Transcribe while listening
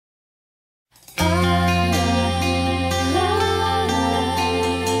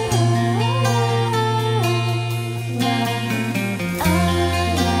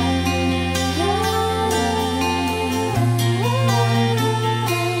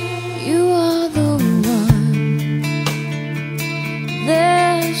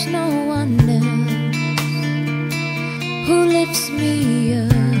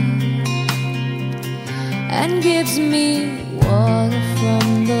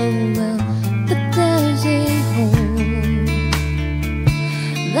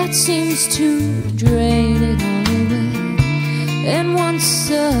seems to drain it all away. And once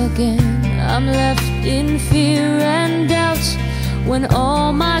again I'm left in fear and doubt, when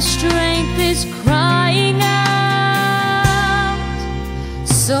all my strength is crying out.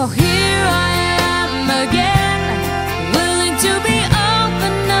 So here I am again, willing to be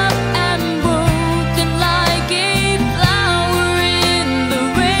opened up and broken like a flower in the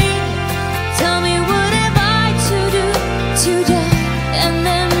rain. Tell me, what have I to do to die and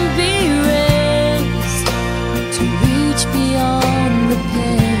then be raised, to reach beyond the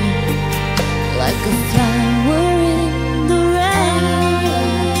pain like a flower in the rain?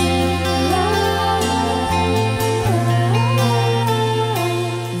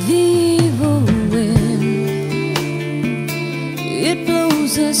 The evil wind, it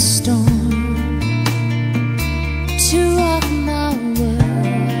blows a storm to rock my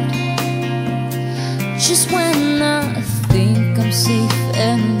world. Just when I think I'm safe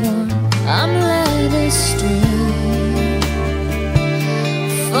and warm, I'm led astray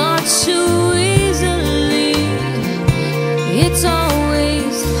far too easily. It's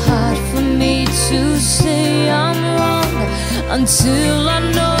always hard for me to say I'm wrong until I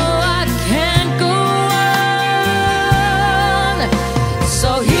know I can't go on. So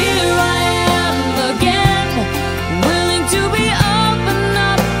here I am again, willing to be opened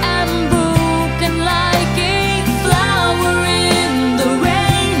up and broken like a flower in the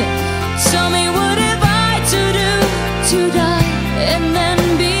rain. Tell me, what have I to do to die and then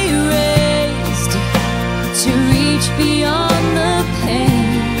be raised, to reach beyond the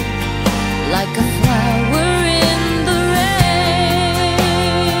pain like a flower in the rain?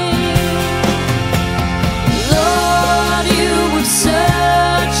 Lord, you have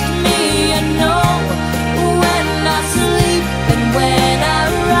searched me and know when I sleep and when I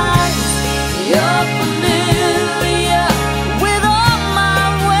rise. You're familiar with all my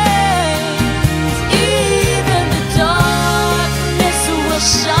ways. Even the darkness will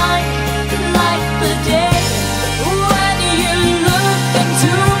shine like the day when you look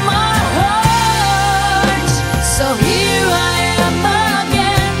into my heart. So here I am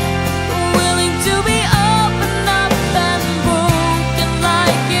again, willing to be opened up and broken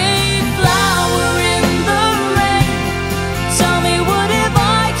like a flower in the rain. Tell me, what have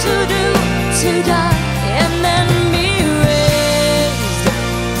I to do to die and then be raised,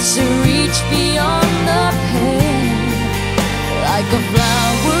 to reach beyond the pain like a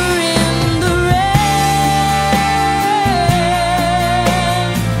flower in the rain,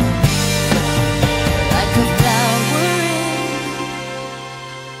 like a flower in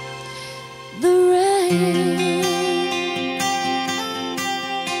the rain.